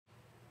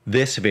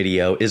This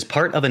video is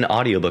part of an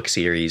audiobook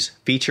series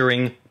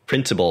featuring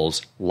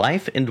Principles,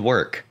 Life and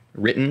Work,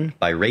 written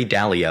by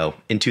Dalio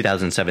in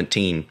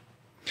 2017.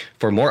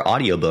 For more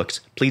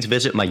audiobooks, please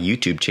visit my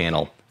YouTube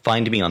channel,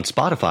 find me on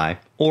Spotify,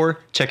 or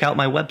check out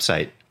my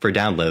website for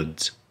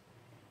downloads.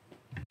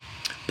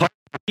 Part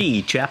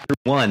 3, Chapter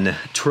 1,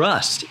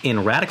 Trust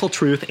in Radical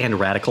Truth and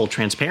Radical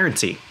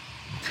Transparency.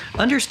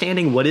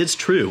 Understanding what is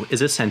true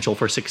is essential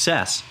for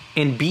success,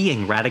 and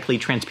being radically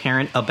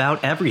transparent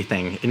about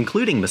everything,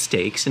 including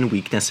mistakes and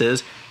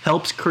weaknesses,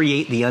 helps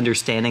create the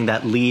understanding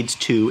that leads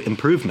to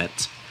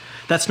improvements.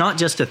 That's not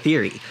just a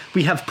theory.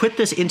 We have put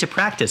this into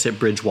practice at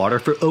Bridgewater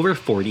for over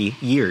 40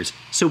 years,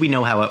 so we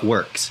know how it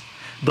works.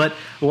 But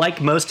like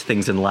most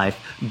things in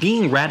life,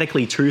 being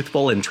radically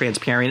truthful and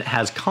transparent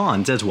has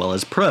cons as well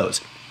as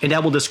pros, and I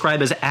will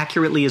describe as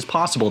accurately as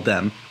possible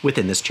them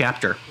within this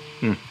chapter.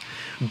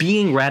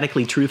 Being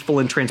radically truthful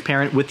and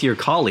transparent with your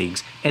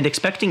colleagues and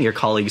expecting your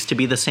colleagues to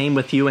be the same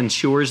with you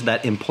ensures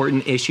that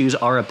important issues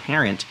are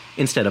apparent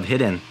instead of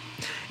hidden.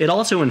 It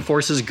also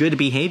enforces good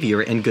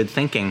behavior and good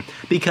thinking,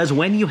 because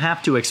when you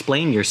have to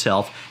explain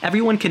yourself,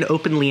 everyone can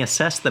openly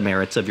assess the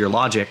merits of your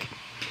logic.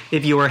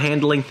 If you are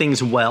handling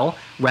things well,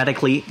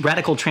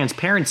 radical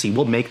transparency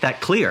will make that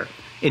clear.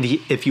 And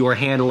if you are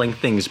handling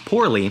things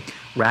poorly,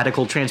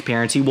 radical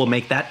transparency will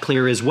make that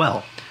clear as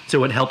well.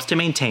 So it helps to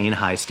maintain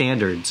high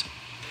standards.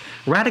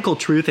 Radical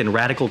truth and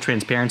radical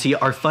transparency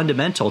are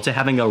fundamental to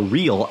having a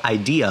real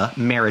idea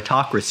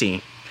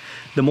meritocracy.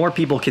 The more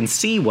people can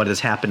see what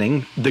is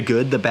happening, the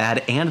good, the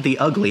bad, and the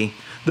ugly,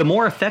 the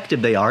more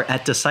effective they are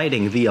at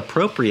deciding the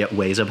appropriate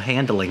ways of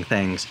handling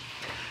things.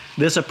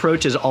 This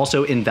approach is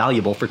also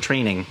invaluable for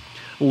training.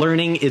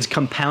 Learning is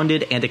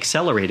compounded and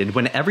accelerated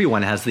when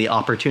everyone has the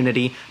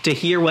opportunity to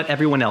hear what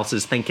everyone else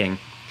is thinking.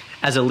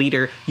 As a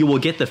leader, you will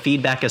get the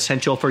feedback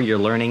essential for your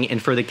learning and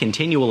for the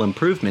continual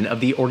improvement of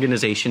the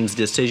organization's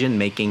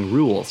decision-making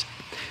rules.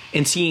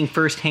 And seeing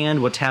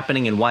firsthand what's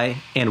happening and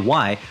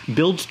why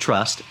builds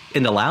trust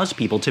and allows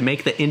people to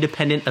make the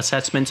independent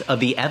assessments of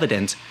the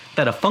evidence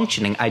that a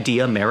functioning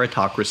idea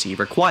meritocracy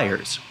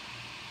requires.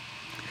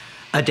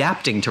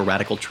 Adapting to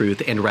radical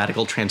truth and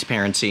radical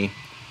transparency.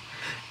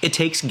 It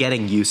takes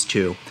getting used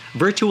to.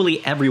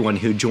 Virtually everyone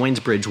who joins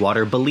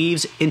Bridgewater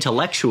believes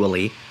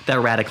intellectually that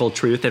radical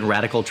truth and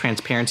radical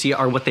transparency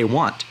are what they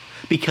want,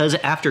 because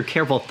after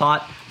careful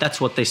thought,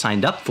 that's what they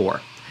signed up for.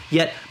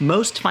 Yet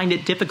most find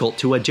it difficult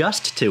to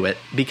adjust to it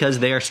because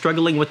they are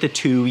struggling with the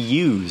two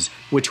U's,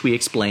 which we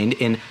explained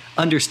in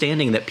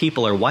understanding that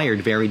people are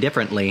wired very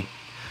differently.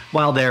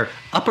 While their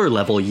upper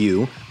level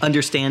U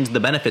understands the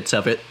benefits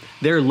of it,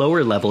 their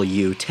lower level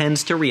U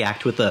tends to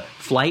react with a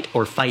flight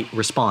or fight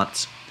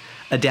response.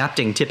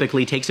 Adapting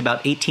typically takes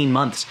about 18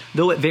 months,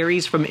 though it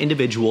varies from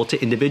individual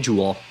to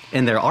individual,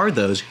 and there are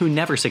those who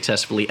never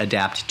successfully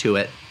adapt to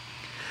it.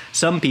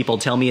 Some people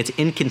tell me it's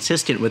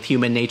inconsistent with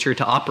human nature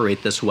to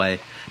operate this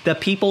way,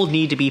 that people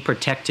need to be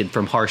protected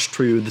from harsh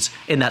truths,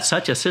 and that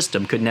such a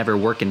system could never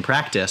work in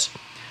practice.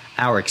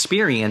 Our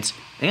experience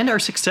and our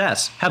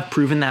success have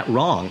proven that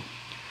wrong.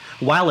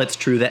 While it's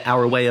true that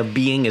our way of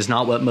being is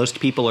not what most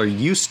people are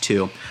used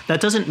to,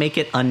 that doesn't make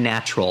it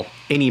unnatural,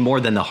 any more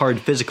than the hard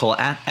physical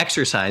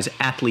exercise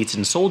athletes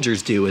and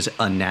soldiers do is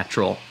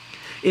unnatural.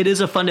 It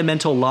is a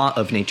fundamental law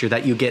of nature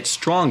that you get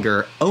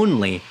stronger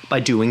only by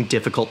doing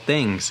difficult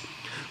things.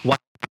 While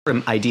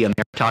the idea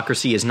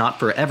meritocracy is not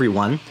for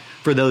everyone,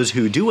 for those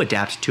who do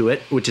adapt to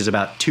it, which is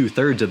about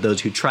 2/3 of those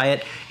who try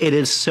it, it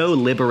is so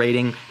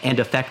liberating and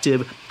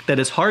effective that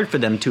it's hard for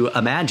them to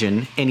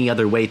imagine any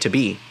other way to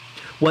be.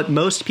 What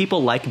most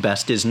people like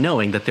best is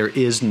knowing that there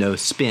is no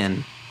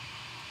spin.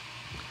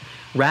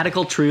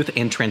 Radical truth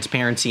and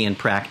transparency in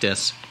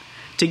practice.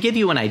 To give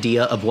you an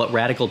idea of what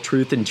radical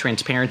truth and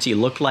transparency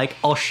look like,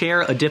 I'll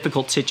share a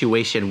difficult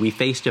situation we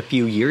faced a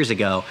few years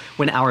ago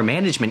when our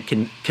management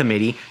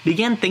committee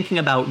began thinking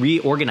about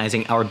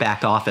reorganizing our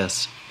back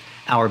office.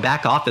 Our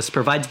back office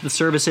provides the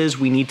services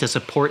we need to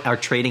support our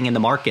trading in the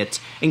markets,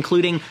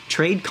 including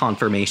trade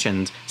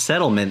confirmations,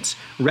 settlements,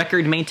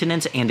 record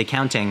maintenance, and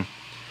accounting.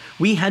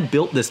 We had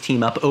built this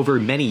team up over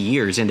many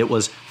years, and it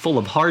was full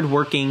of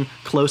hardworking,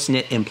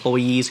 close-knit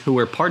employees who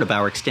were part of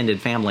our extended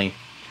family.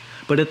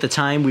 But at the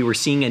time, we were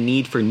seeing a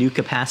need for new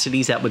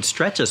capacities that would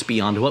stretch us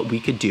beyond what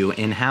we could do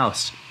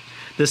in-house.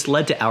 This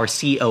led to our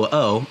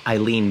COO,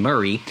 Eileen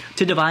Murray,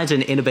 to devise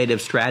an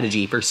innovative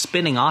strategy for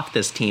spinning off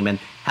this team and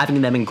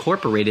having them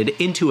incorporated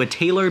into a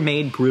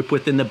tailor-made group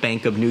within the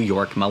Bank of New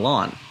York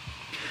Mellon.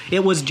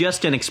 It was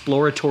just an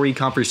exploratory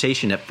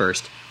conversation at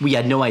first. We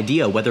had no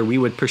idea whether we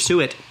would pursue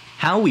it,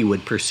 how we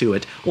would pursue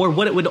it, or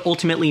what it would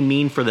ultimately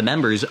mean for the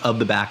members of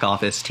the back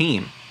office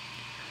team.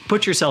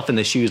 Put yourself in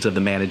the shoes of the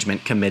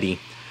management committee.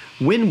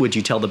 When would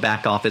you tell the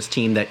back office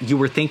team that you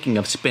were thinking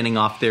of spinning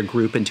off their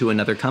group into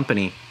another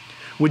company?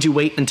 Would you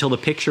wait until the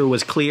picture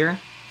was clear?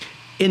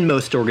 In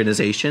most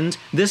organizations,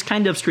 this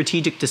kind of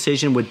strategic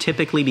decision would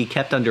typically be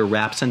kept under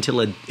wraps until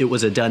it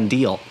was a done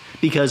deal,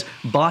 because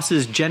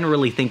bosses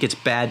generally think it's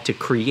bad to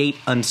create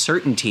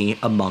uncertainty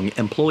among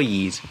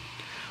employees.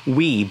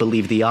 We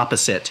believe the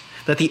opposite.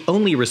 that the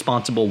only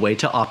responsible way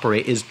to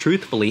operate is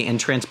truthfully and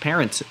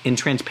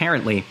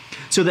transparently,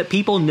 so that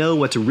people know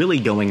what's really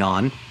going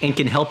on and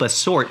can help us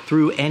sort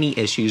through any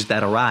issues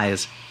that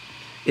arise.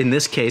 In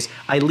this case,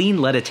 Eileen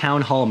led a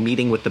town hall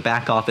meeting with the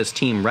back office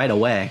team right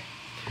away.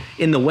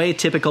 In the way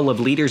typical of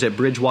leaders at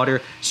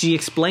Bridgewater, she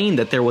explained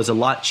that there was a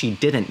lot she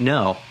didn't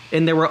know,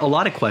 and there were a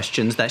lot of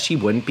questions that she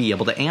wouldn't be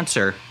able to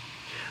answer.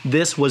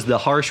 This was the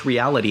harsh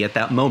reality at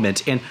that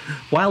moment, and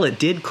while it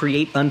did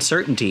create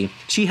uncertainty,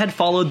 had she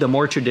followed the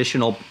more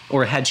traditional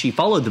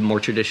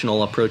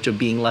approach of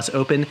being less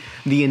open,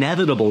 the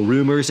inevitable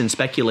rumors and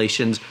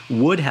speculations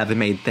would have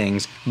made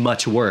things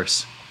much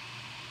worse.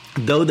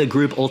 Though the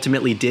group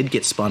ultimately did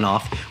get spun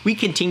off, we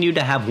continue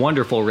to have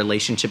wonderful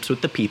relationships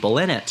with the people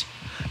in it.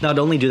 Not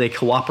only do they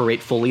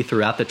cooperate fully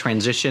throughout the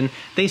transition,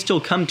 they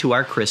still come to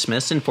our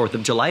Christmas and 4th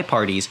of July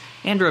parties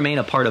and remain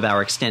a part of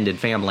our extended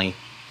family.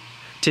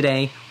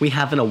 Today, we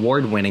have an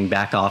award-winning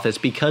back office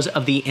because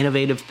of the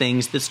innovative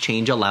things this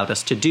change allowed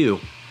us to do.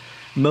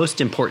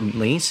 Most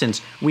importantly,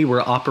 since we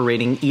were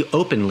operating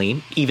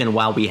openly, even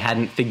while we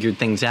hadn't figured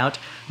things out,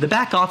 the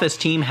back office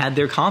team had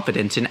their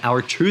confidence in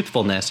our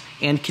truthfulness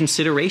and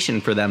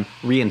consideration for them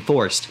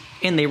reinforced,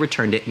 and they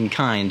returned it in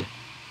kind.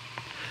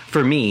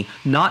 For me,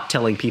 not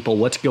telling people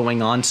what's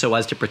going on so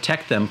as to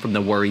protect them from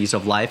the worries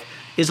of life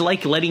is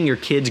like letting your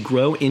kids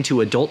grow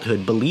into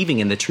adulthood believing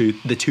in the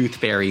tooth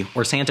fairy,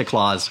 or Santa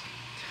Claus.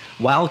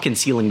 While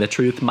concealing the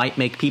truth might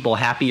make people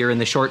happier in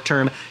the short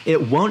term,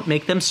 it won't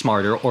make them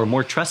smarter or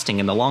more trusting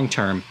in the long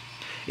term.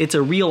 It's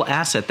a real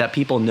asset that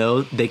people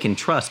know they can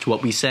trust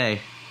what we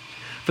say.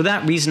 For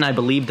that reason, I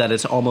believe that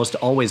it's almost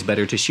always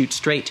better to shoot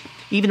straight,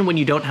 even when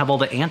you don't have all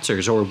the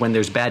answers or when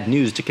there's bad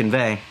news to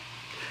convey.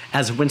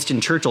 As Winston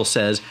Churchill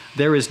says,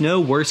 there is no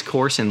worse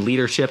course in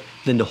leadership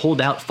than to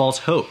hold out false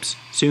hopes,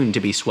 soon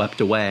to be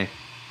swept away.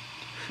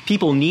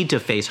 People need to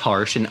face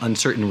harsh and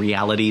uncertain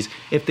realities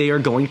if they are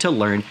going to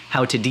learn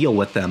how to deal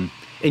with them,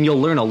 and you'll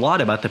learn a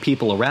lot about the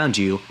people around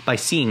you by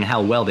seeing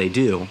how well they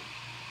do.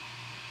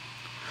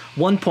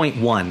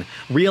 1.1.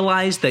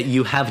 Realize that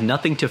you have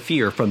nothing to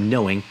fear from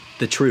knowing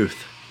the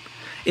truth.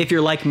 If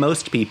you're like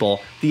most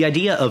people, the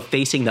idea of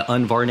facing the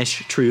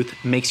unvarnished truth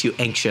makes you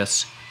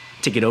anxious.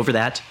 To get over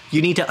that,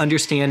 you need to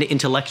understand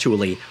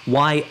intellectually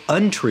why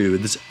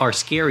untruths are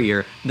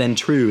scarier than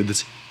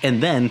truths,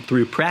 and then,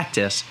 through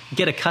practice,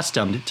 get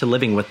accustomed to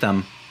living with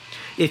them.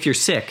 If you're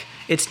sick,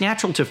 it's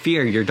natural to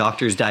fear your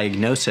doctor's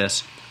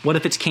diagnosis. What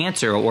if it's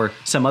cancer or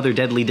some other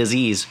deadly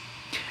disease?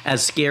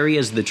 As scary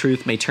as the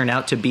truth may turn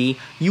out to be,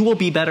 you will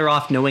be better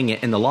off knowing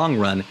it in the long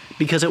run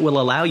because it will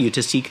allow you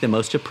to seek the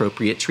most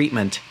appropriate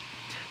treatment.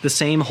 The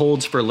same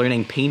holds for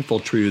learning painful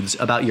truths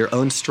about your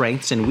own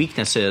strengths and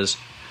weaknesses.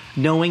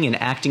 Knowing and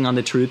acting on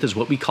the truth is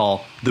what we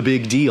call the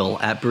big deal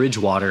at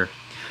Bridgewater.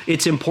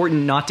 It's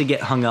important not to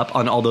get hung up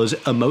on all those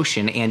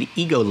emotion and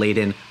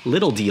ego-laden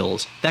little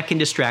deals that can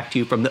distract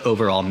you from the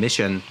overall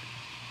mission.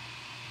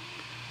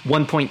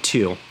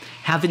 1.2.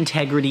 Have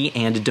integrity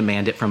and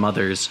demand it from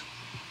others.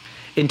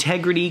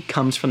 Integrity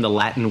comes from the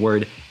Latin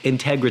word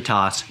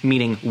integritas,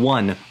 meaning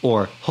one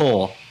or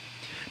whole.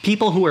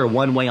 People who are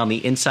one way on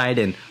the inside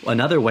and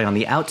another way on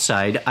the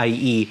outside,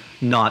 i.e.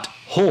 not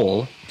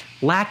whole,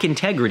 lack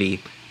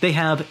integrity. They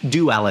have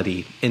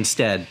duality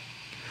instead.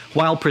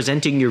 While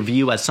presenting your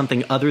view as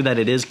something other than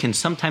it is can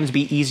sometimes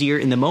be easier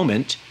in the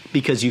moment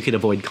because you can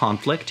avoid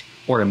conflict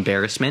or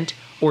embarrassment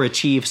or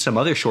achieve some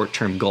other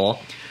short-term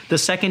goal, the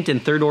second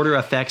and third order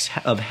effects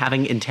of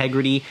having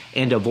integrity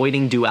and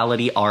avoiding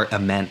duality are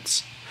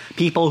immense.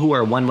 People who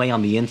are one way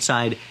on the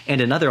inside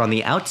and another on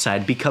the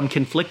outside become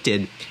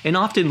conflicted and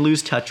often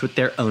lose touch with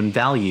their own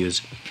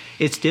values.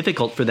 It's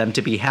difficult for them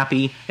to be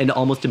happy and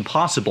almost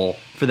impossible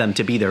for them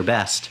to be their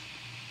best.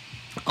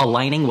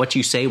 Aligning what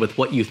you say with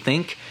what you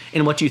think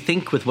and what you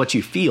think with what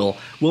you feel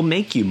will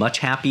make you much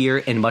happier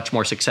and much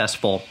more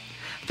successful.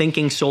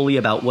 Thinking solely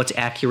about what's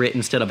accurate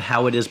instead of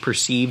how it is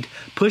perceived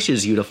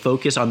pushes you to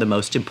focus on the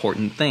most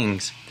important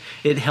things.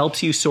 It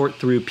helps you sort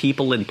through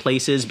people and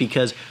places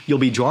because you'll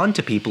be drawn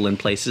to people and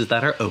places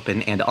that are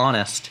open and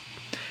honest.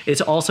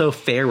 It's also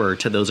fairer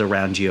to those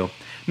around you.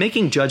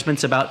 Making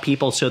judgments about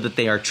people so that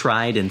they are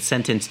tried and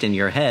sentenced in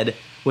your head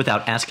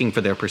without asking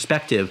for their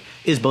perspective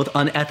is both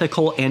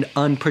unethical and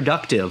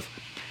unproductive.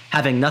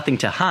 Having nothing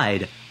to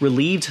hide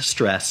relieves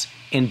stress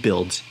and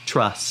builds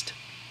trust.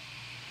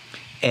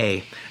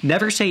 A.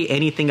 Never say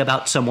anything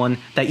about someone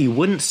that you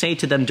wouldn't say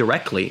to them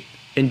directly,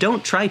 and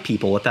don't try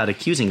people without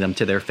accusing them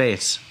to their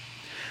face.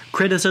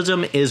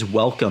 Criticism is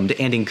welcomed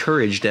and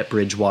encouraged at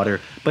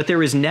Bridgewater, but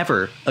there is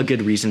never a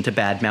good reason to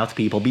badmouth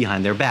people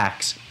behind their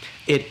backs.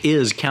 It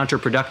is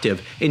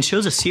counterproductive and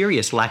shows a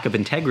serious lack of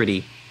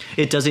integrity.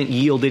 It doesn't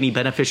yield any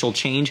beneficial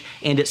change,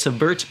 and it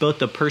subverts both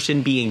the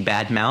person being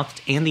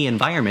badmouthed and the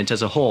environment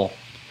as a whole.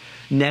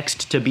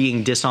 Next to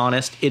being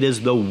dishonest, it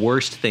is the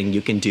worst thing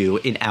you can do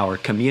in our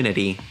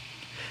community.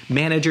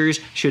 Managers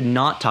should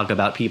not talk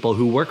about people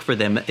who work for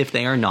them if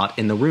they are not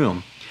in the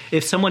room.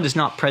 If someone is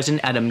not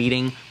present at a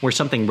meeting where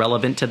something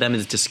relevant to them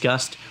is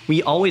discussed,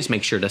 we always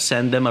make sure to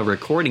send them a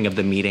recording of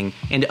the meeting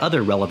and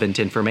other relevant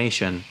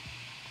information.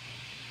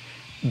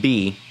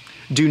 B.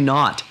 Do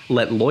not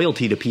let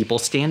loyalty to people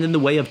stand in the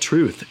way of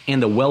truth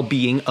and the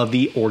well-being of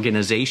the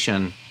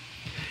organization.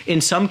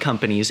 In some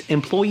companies,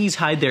 employees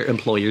hide their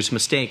employers'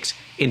 mistakes,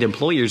 and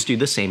employers do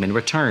the same in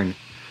return.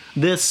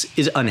 This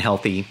is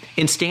unhealthy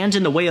and stands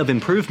in the way of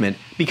improvement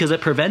because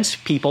it prevents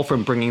people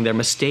from bringing their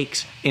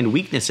mistakes and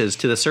weaknesses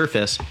to the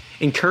surface,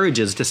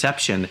 encourages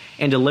deception,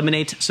 and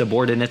eliminates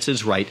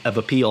subordinates' right of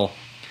appeal.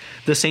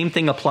 The same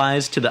thing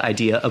applies to the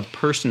idea of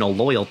personal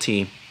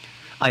loyalty.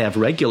 I have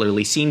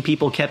regularly seen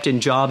people kept in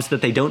jobs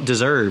that they don't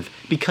deserve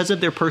because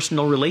of their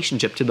personal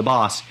relationship to the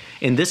boss,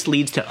 and this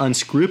leads to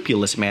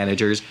unscrupulous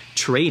managers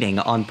trading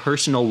on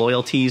personal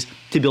loyalties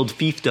to build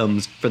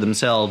fiefdoms for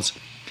themselves.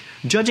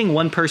 Judging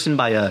one person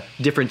by a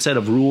different set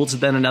of rules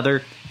than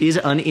another is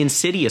an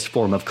insidious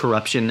form of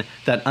corruption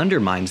that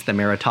undermines the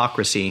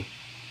meritocracy.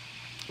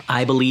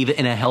 I believe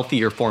in a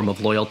healthier form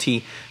of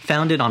loyalty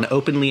founded on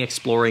openly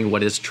exploring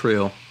what is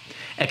true.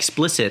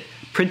 Explicit,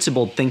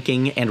 principled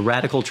thinking and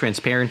radical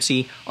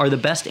transparency are the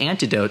best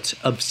antidotes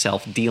of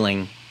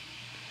self-dealing.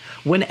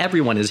 When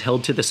everyone is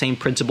held to the same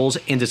principles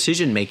and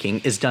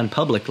decision-making is done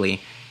publicly,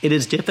 it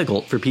is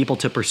difficult for people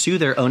to pursue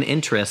their own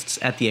interests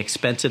at the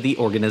expense of the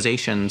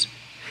organization's.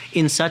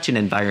 In such an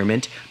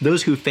environment,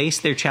 those who face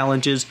their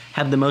challenges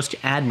have the most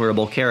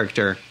admirable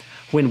character.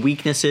 When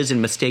weaknesses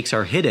and mistakes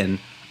are hidden,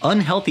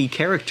 unhealthy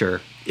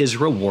character is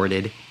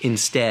rewarded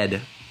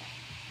instead.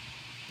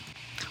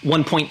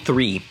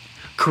 1.3.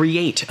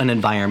 Create an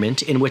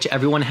environment in which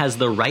everyone has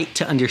the right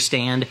to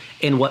understand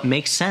and what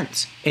makes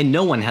sense, and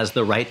no one has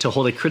the right to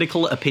hold a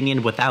critical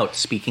opinion without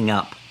speaking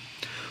up.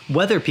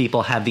 Whether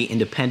people have the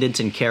independence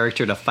and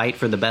character to fight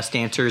for the best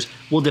answers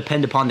will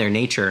depend upon their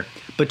nature,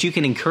 but you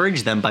can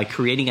encourage them by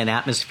creating an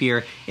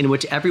atmosphere in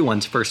which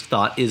everyone's first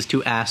thought is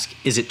to ask,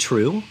 is it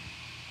true?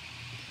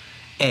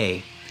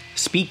 A.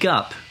 Speak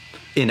up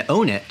and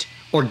own it,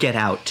 or get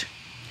out.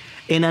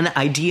 In an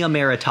idea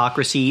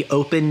meritocracy,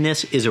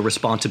 openness is a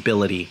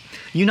responsibility.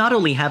 You not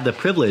only have the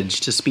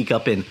privilege to speak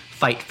up and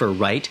fight for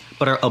right,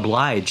 but are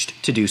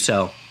obliged to do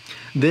so.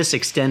 This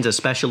extends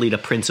especially to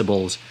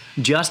principles.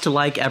 Just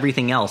like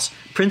everything else,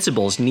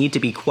 principles need to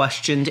be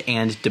questioned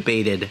and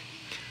debated.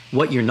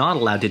 What you're not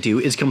allowed to do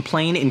is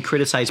complain and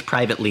criticize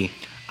privately,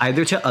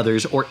 either to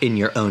others or in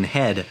your own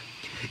head.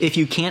 If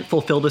you can't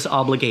fulfill this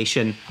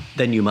obligation,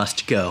 then you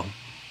must go.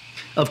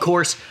 Of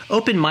course,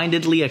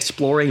 open-mindedly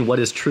exploring what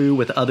is true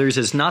with others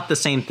is not the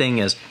same thing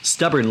as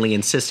stubbornly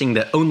insisting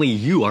that only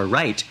you are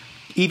right,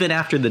 even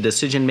after the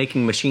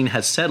decision-making machine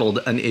has settled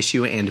an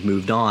issue and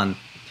moved on.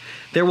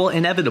 There will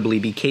inevitably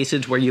be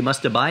cases where you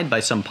must abide by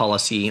some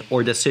policy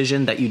or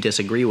decision that you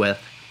disagree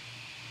with.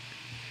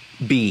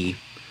 B.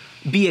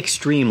 Be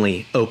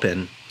extremely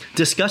open.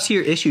 Discuss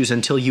your issues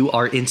until you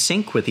are in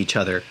sync with each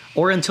other,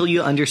 or until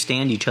you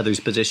understand each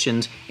other's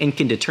positions and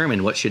can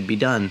determine what should be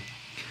done.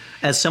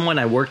 As someone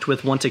I worked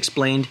with once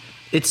explained,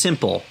 it's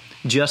simple,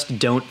 just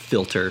don't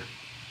filter.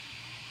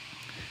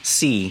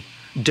 C.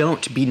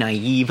 Don't be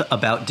naive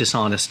about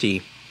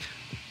dishonesty.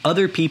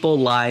 Other people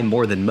lie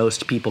more than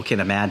most people can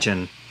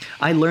imagine.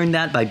 I learned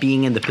that by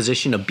being in the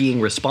position of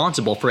being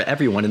responsible for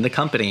everyone in the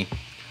company.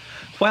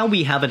 While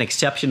we have an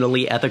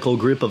exceptionally ethical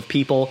group of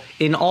people,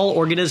 in all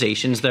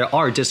organizations there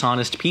are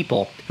dishonest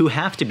people who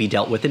have to be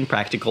dealt with in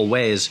practical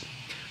ways.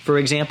 For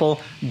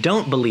example,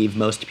 don't believe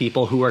most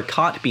people who are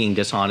caught being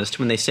dishonest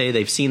when they say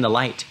they've seen the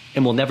light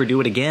and will never do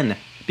it again,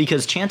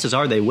 because chances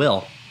are they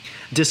will.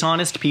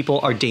 Dishonest people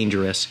are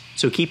dangerous,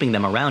 so keeping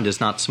them around is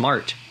not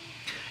smart.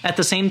 At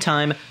the same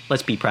time,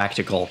 let's be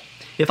practical.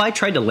 If I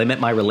tried to limit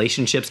my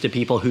relationships to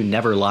people who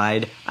never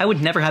lied, I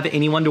would never have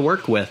anyone to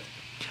work with.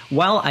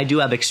 While I do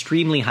have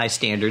extremely high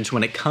standards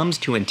when it comes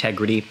to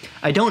integrity,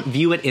 I don't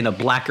view it in a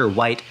black or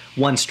white,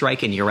 one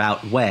strike and you're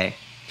out way.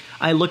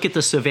 I look at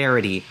the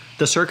severity,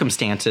 the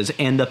circumstances,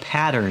 and the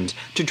patterns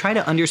to try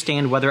to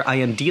understand whether I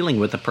am dealing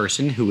with a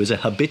person who is a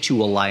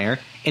habitual liar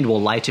and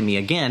will lie to me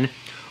again,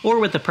 or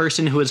with a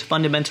person who is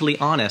fundamentally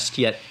honest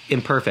yet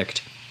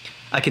imperfect.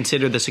 I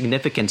consider the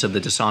significance of the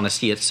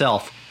dishonesty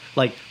itself,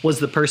 like was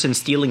the person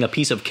stealing a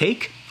piece of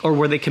cake or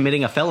were they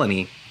committing a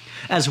felony,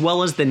 as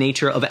well as the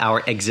nature of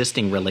our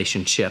existing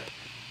relationship.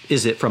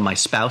 Is it from my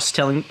spouse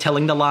telling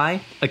the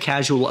lie, a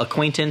casual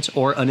acquaintance,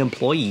 or an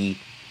employee?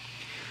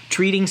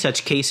 Treating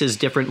such cases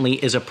differently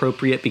is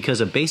appropriate because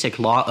a basic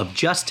law of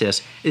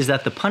justice is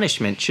that the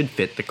punishment should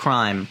fit the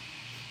crime.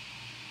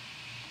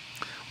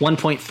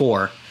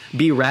 1.4.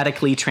 Be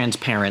radically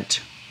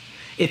transparent.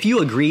 If you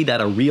agree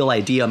that a real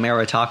idea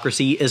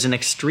meritocracy is an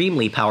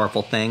extremely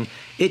powerful thing,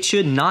 it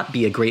should not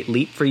be a great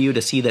leap for you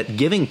to see that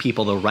giving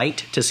people the right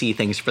to see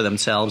things for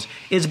themselves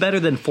is better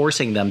than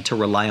forcing them to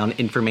rely on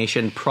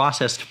information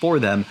processed for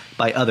them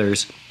by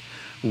others.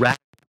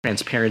 Radical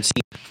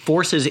transparency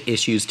forces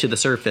issues to the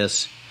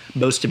surface.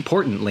 Most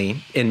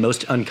importantly, and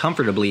most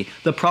uncomfortably,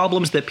 the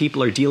problems that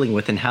people are dealing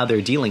with and how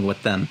they're dealing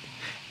with them.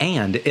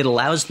 And it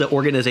allows the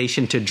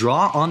organization to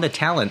draw on the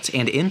talents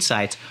and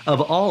insights of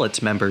all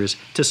its members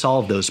to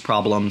solve those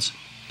problems.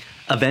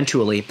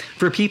 Eventually,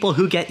 for people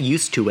who get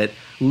used to it,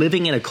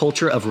 living in a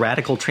culture of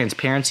radical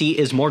transparency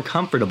is more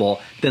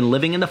comfortable than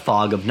living in the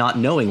fog of not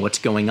knowing what's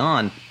going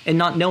on and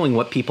not knowing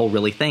what people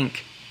really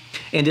think.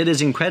 And it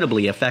is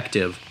incredibly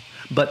effective.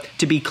 But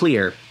to be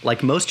clear,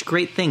 like most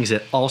great things,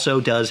 it also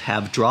does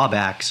have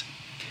drawbacks.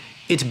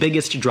 Its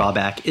biggest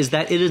drawback is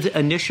that it is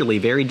initially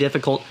very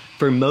difficult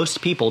for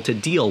most people to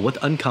deal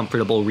with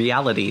uncomfortable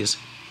realities.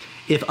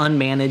 If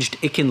unmanaged,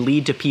 it can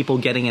lead to people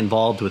getting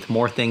involved with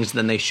more things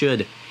than they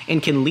should,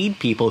 and can lead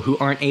people who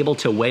aren't able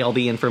to weigh all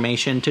the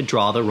information to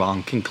draw the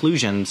wrong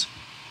conclusions.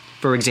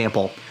 For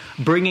example,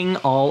 bringing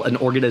all an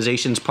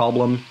organization's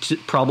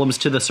problems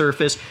to the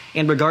surface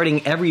and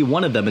regarding every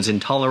one of them as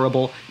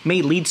intolerable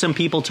may lead some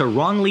people to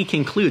wrongly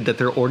conclude that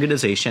their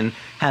organization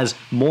has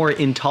more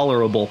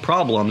intolerable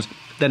problems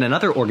than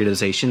another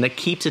organization that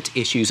keeps its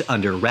issues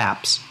under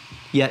wraps.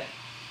 Yet,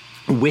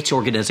 which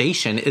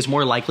organization is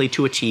more likely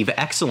to achieve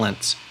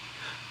excellence?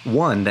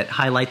 One that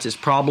highlights its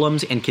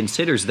problems and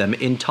considers them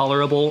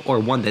intolerable, or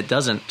one that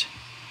doesn't?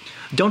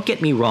 Don't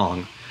get me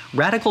wrong.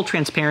 Radical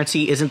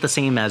transparency isn't the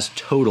same as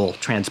total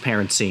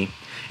transparency.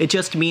 It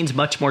just means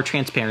much more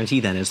transparency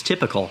than is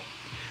typical.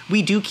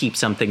 We do keep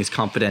some things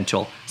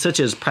confidential, such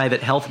as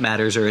private health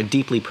matters or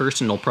deeply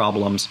personal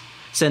problems,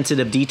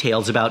 sensitive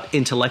details about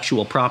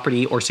intellectual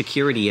property or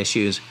security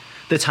issues,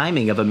 the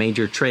timing of a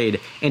major trade,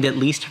 and at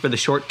least for the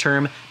short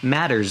term,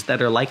 matters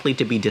that are likely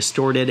to be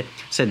distorted,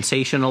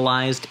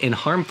 sensationalized, and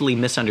harmfully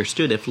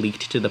misunderstood if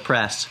leaked to the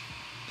press.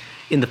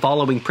 In the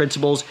following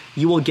principles,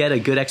 you will get a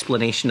good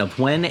explanation of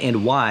when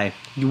and why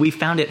we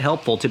found it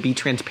helpful to be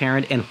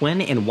transparent and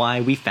when and why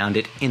we found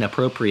it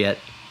inappropriate.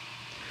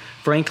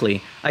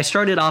 Frankly, I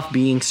started off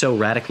being so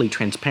radically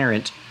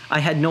transparent, I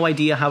had no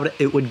idea how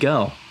it would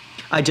go.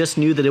 I just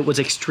knew that it was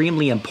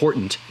extremely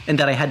important and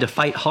that I had to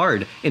fight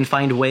hard and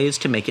find ways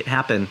to make it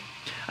happen.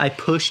 I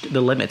pushed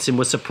the limits and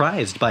was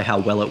surprised by how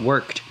well it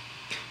worked.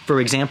 For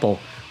example,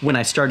 when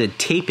I started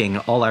taping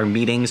all our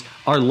meetings,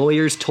 our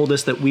lawyers told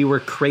us that we were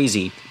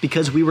crazy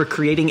because we were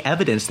creating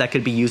evidence that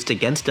could be used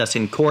against us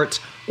in courts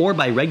or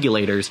by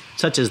regulators,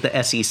 such as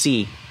the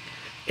SEC.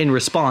 In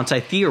response, I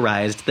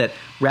theorized that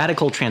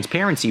radical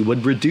transparency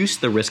would reduce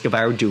the risk of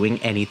our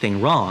doing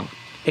anything wrong,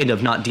 and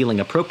of not dealing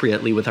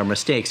appropriately with our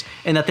mistakes,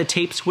 and that the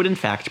tapes would in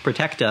fact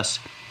protect us.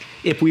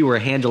 If we were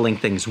handling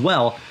things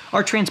well,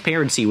 our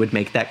transparency would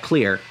make that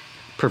clear,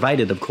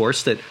 provided, of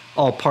course, that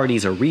all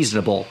parties are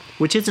reasonable,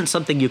 which isn't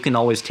something you can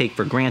always take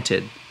for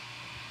granted.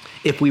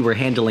 If we were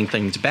handling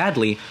things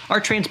badly, our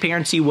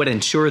transparency would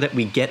ensure that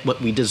we get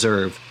what we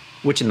deserve,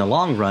 which in the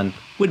long run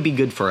would be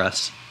good for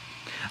us.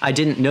 I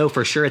didn't know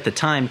for sure at the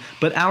time,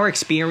 but our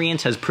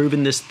experience has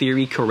proven this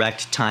theory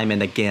correct time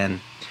and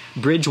again.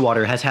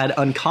 Bridgewater has had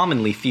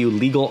uncommonly few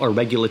legal or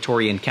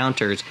regulatory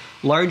encounters,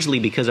 largely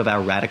because of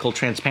our radical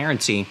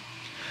transparency.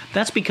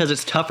 That's because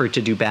it's tougher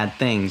to do bad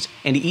things,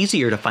 and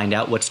easier to find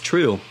out what's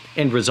true,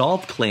 and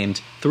resolve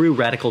claims through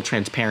radical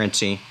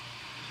transparency.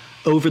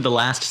 Over the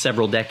last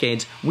several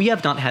decades, we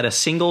have not had a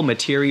single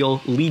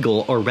material,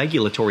 legal, or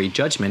regulatory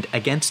judgment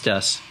against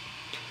us.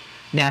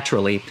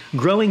 Naturally,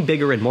 growing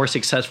bigger and more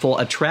successful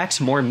attracts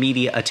more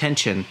media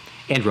attention,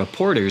 and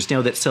reporters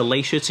know that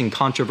salacious and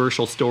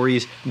controversial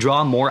stories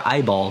draw more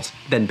eyeballs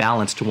than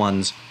balanced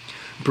ones.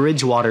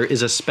 Bridgewater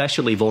is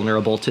especially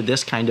vulnerable to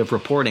this kind of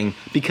reporting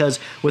because,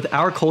 with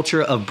our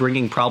culture of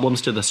bringing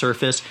problems to the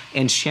surface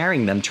and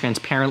sharing them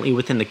transparently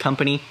within the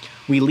company,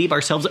 we leave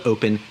ourselves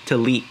open to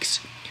leaks.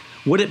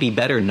 Would it be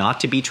better not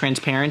to be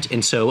transparent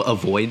and so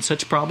avoid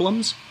such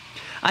problems?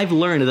 I've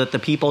learned that the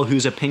people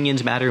whose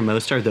opinions matter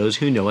most are those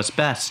who know us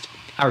best,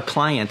 our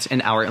clients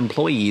and our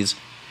employees,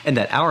 and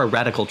that our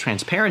radical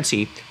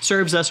transparency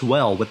serves us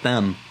well with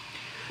them.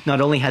 Not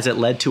only has it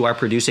led to our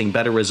producing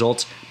better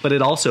results, but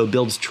it also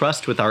builds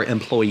trust with our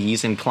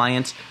employees and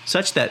clients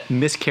such that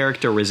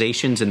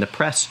mischaracterizations in the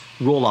press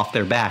roll off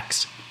their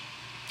backs.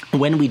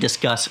 When we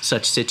discuss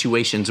such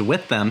situations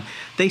with them,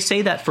 they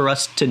say that for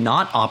us to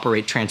not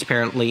operate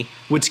transparently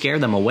would scare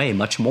them away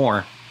much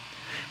more.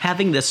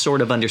 Having this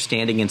sort of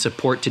understanding and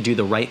support to do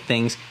the right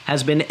things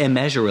has been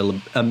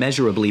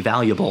immeasurably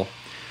valuable.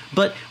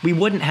 But we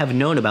wouldn't have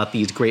known about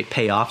these great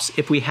payoffs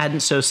if we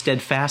hadn't so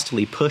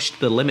steadfastly pushed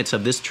the limits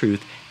of this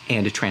truth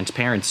and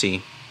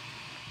transparency.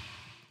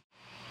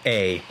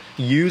 A.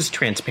 Use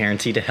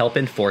transparency to help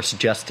enforce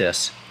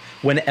justice.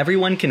 When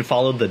everyone can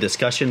follow the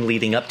discussion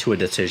leading up to a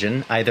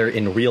decision, either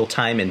in real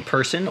time in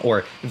person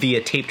or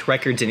via taped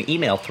records and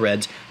email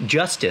threads,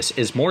 justice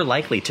is more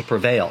likely to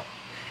prevail.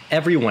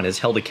 Everyone is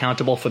held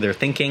accountable for their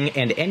thinking,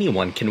 and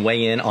anyone can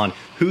weigh in on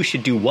who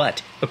should do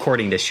what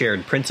according to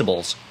shared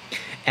principles.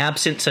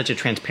 Absent such a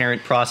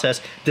transparent process,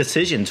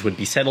 decisions would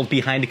be settled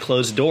behind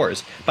closed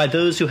doors by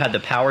those who had the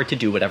power to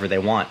do whatever they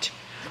want.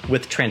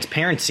 With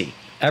transparency,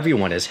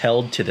 everyone is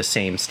held to the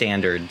same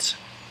standards.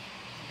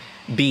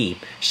 B.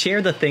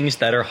 Share the things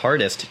that are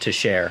hardest to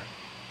share.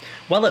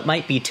 While it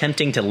might be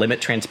tempting to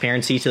limit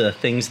transparency to the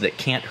things that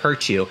can't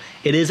hurt you,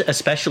 it is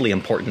especially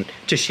important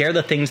to share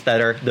the things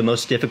that are the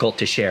most difficult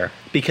to share,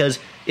 because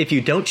if you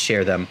don't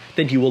share them,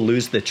 then you will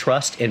lose the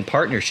trust and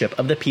partnership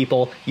of the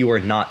people you are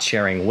not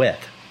sharing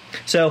with.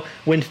 So,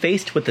 when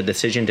faced with the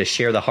decision to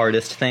share the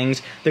hardest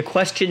things, the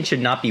question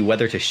should not be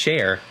whether to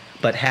share,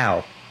 but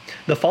how.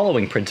 The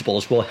following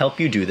principles will help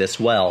you do this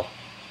well.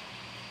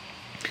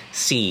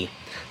 C.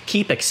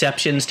 Keep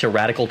exceptions to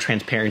radical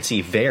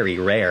transparency very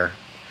rare.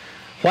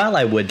 While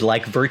I would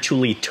like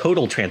virtually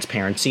total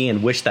transparency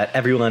and wish that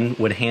everyone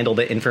would handle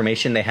the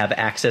information they have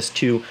access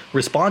to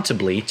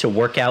responsibly to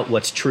work out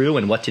what's true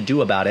and what to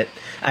do about it,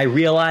 I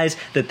realize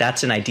that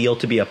that's an ideal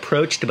to be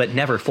approached but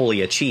never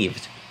fully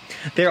achieved.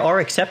 There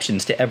are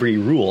exceptions to every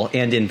rule,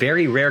 and in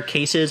very rare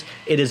cases,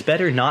 it is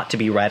better not to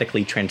be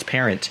radically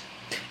transparent.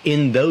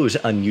 In those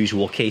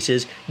unusual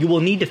cases, you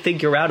will need to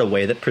figure out a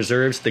way that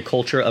preserves the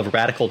culture of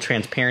radical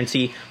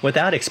transparency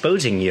without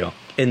exposing you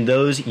and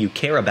those you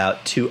care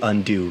about to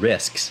undue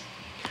risks.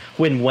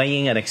 When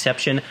weighing an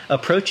exception,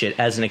 approach it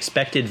as an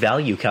expected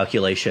value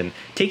calculation,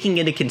 taking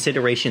into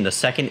consideration the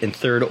second and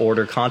third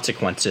order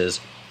consequences.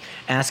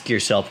 Ask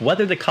yourself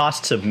whether the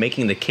costs of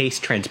making the case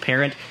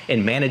transparent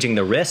and managing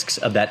the risks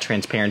of that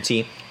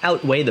transparency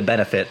outweigh the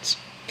benefits.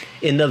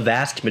 In the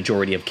vast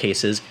majority of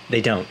cases,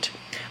 they don't.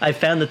 I've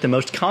found that the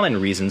most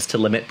common reasons to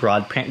limit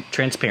broad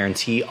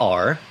transparency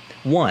are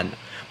 1.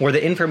 Where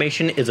the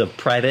information is of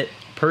private,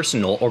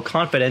 personal, or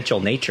confidential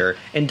nature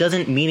and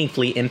doesn't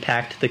meaningfully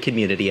impact the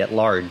community at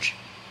large.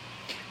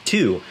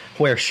 2.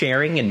 Where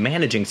sharing and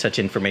managing such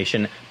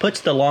information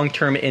puts the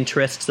long-term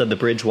interests of the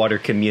Bridgewater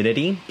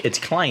community, its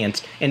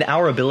clients, and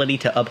our ability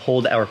to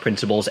uphold our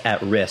principles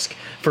at risk,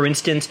 for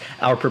instance,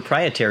 our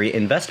proprietary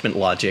investment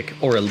logic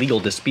or a legal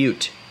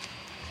dispute.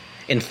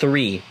 And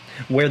 3.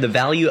 Where the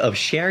value of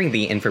sharing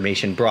the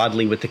information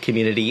broadly with the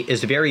community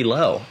is very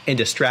low, and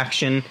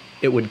distraction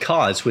it would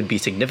cause would be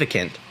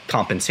significant,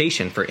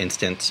 compensation for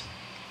instance.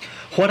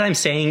 What I'm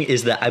saying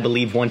is that I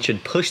believe one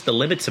should push the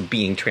limits of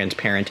being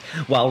transparent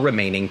while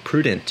remaining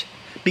prudent.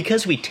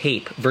 Because we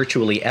tape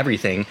virtually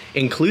everything,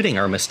 including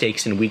our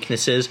mistakes and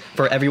weaknesses,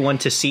 for everyone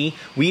to see,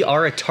 we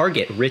are a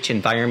target-rich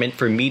environment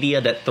for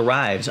media that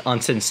thrives on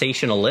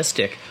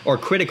sensationalistic or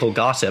critical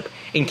gossip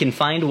and can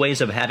find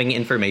ways of having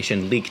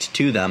information leaked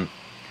to them.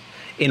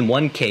 In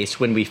one case,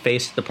 when we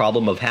faced the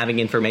problem of having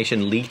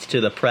information leaked to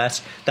the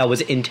press that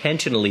was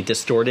intentionally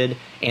distorted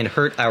and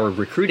hurt our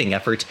recruiting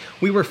efforts,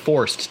 we were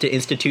forced to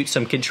institute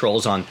some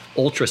controls on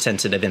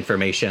ultra-sensitive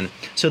information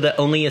so that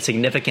only a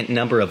significant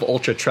number of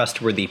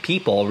ultra-trustworthy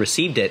people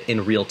received it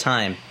in real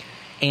time,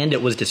 and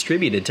it was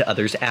distributed to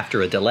others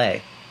after a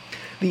delay.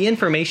 The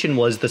information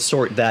was the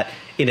sort that,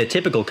 in a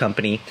typical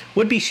company,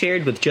 would be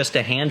shared with just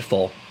a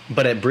handful,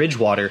 but at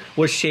Bridgewater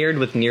was shared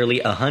with nearly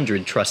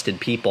 100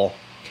 trusted people.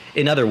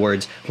 In other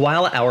words,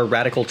 while our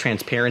radical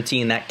transparency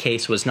in that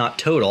case was not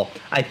total,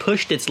 I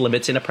pushed its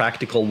limits in a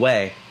practical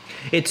way.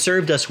 It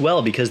served us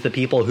well because the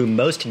people who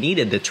most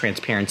needed the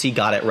transparency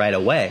got it right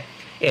away,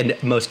 and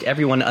most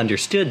everyone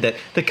understood that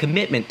the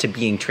commitment to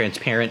being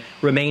transparent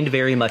remained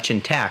very much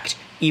intact,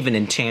 even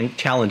in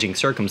challenging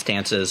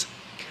circumstances.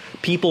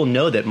 People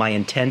know that my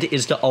intent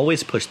is to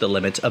always push the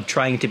limits of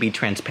trying to be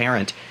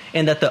transparent,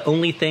 and that the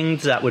only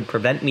things that would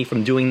prevent me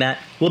from doing that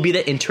will be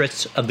the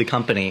interests of the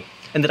company,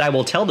 and that I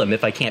will tell them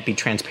if I can't be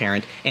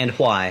transparent and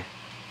why.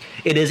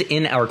 It is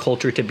in our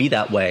culture to be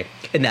that way,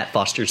 and that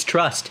fosters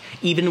trust,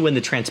 even when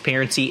the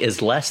transparency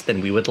is less than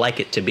we would like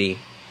it to be.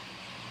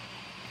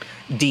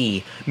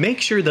 D.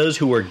 Make sure those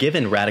who are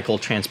given radical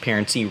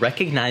transparency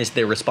recognize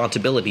their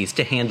responsibilities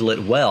to handle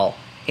it well,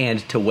 and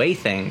to weigh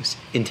things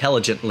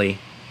intelligently.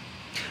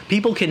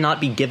 People cannot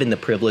be given the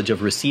privilege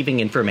of receiving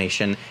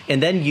information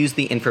and then use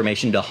the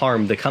information to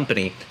harm the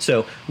company,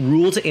 so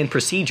rules and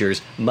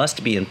procedures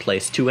must be in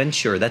place to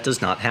ensure that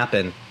does not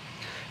happen.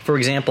 For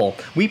example,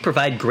 we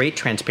provide great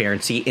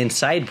transparency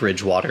inside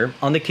Bridgewater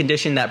on the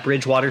condition that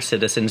Bridgewater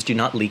citizens do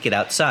not leak it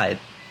outside.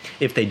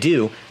 If they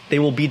do, they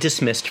will be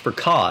dismissed for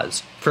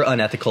cause, for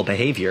unethical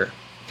behavior.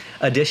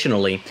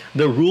 Additionally,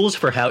 the rules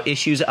for how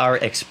issues are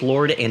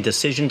explored and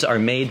decisions are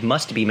made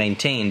must be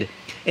maintained,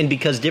 and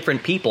because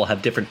different people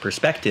have different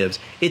perspectives,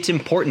 it's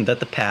important that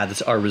the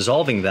paths are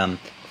resolving them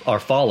are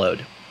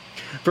followed.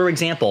 For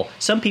example,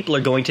 some people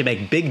are going to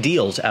make big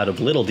deals out of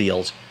little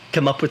deals,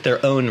 come up with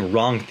their own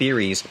wrong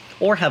theories,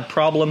 or have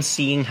problems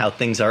seeing how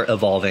things are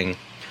evolving.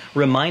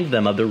 Remind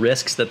them of the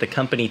risks that the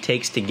company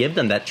takes to give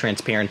them that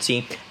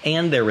transparency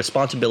and their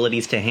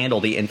responsibilities to handle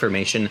the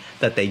information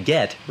that they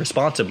get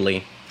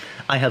responsibly.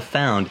 I have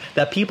found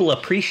that people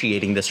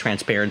appreciating this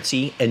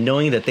transparency and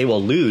knowing that they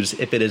will lose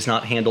if it is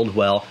not handled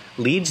well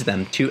leads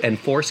them to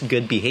enforce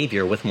good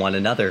behavior with one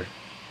another.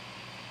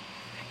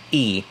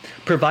 E.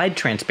 Provide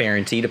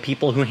transparency to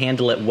people who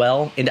handle it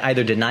well and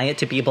either deny it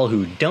to people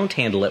who don't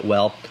handle it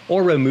well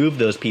or remove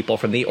those people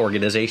from the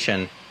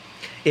organization.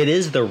 It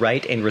is the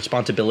right and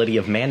responsibility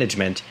of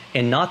management,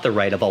 and not the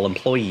right of all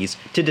employees,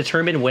 to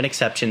determine when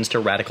exceptions to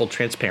radical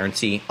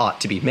transparency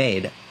ought to be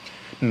made.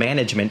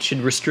 management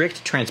should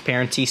restrict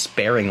transparency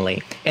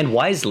sparingly and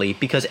wisely,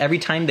 because every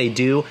time they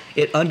do,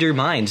 it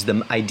undermines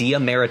the idea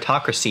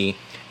meritocracy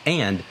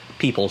and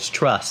people's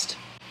trust.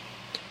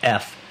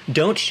 F.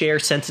 Don't share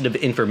sensitive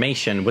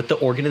information with the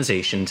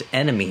organization's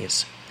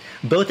enemies.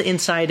 Both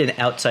inside and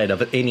outside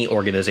of any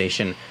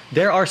organization,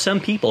 there are some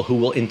people who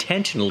will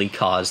intentionally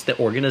cause the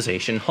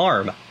organization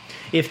harm.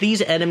 If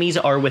these enemies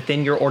are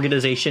within your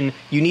organization,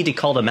 you need to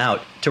call them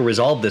out to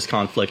resolve this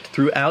conflict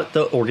throughout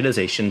the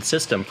organization's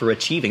system for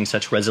achieving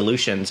such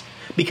resolutions,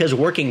 because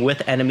working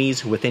with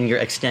enemies within your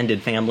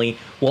extended family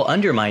will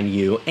undermine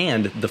you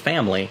and the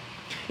family.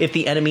 If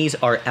the enemies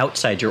are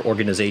outside your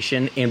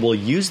organization and will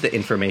use the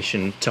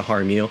information to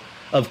harm you,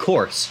 of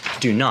course,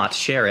 do not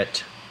share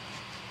it.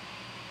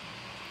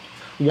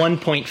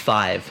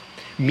 1.5.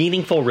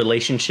 Meaningful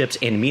relationships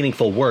and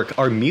meaningful work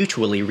are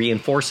mutually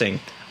reinforcing,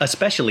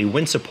 especially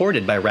when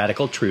supported by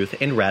radical truth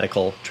and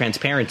radical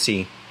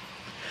transparency.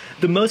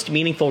 The most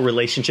meaningful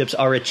relationships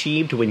are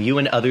achieved when you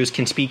and others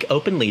can speak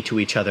openly to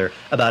each other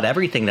about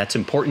everything that's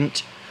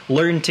important,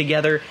 learn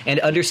together, and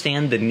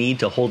understand the need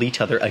to hold each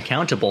other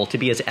accountable to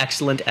be as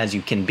excellent as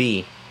you can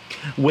be.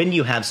 When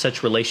you have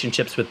such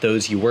relationships with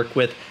those you work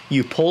with,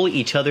 you pull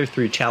each other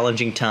through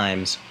challenging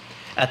times.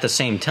 At the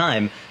same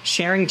time,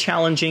 sharing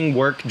challenging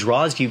work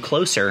draws you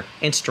closer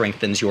and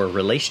strengthens your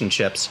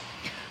relationships.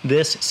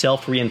 This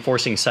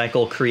self-reinforcing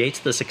cycle creates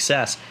the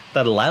success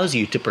that allows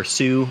you to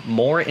pursue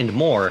more and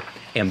more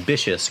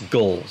ambitious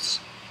goals.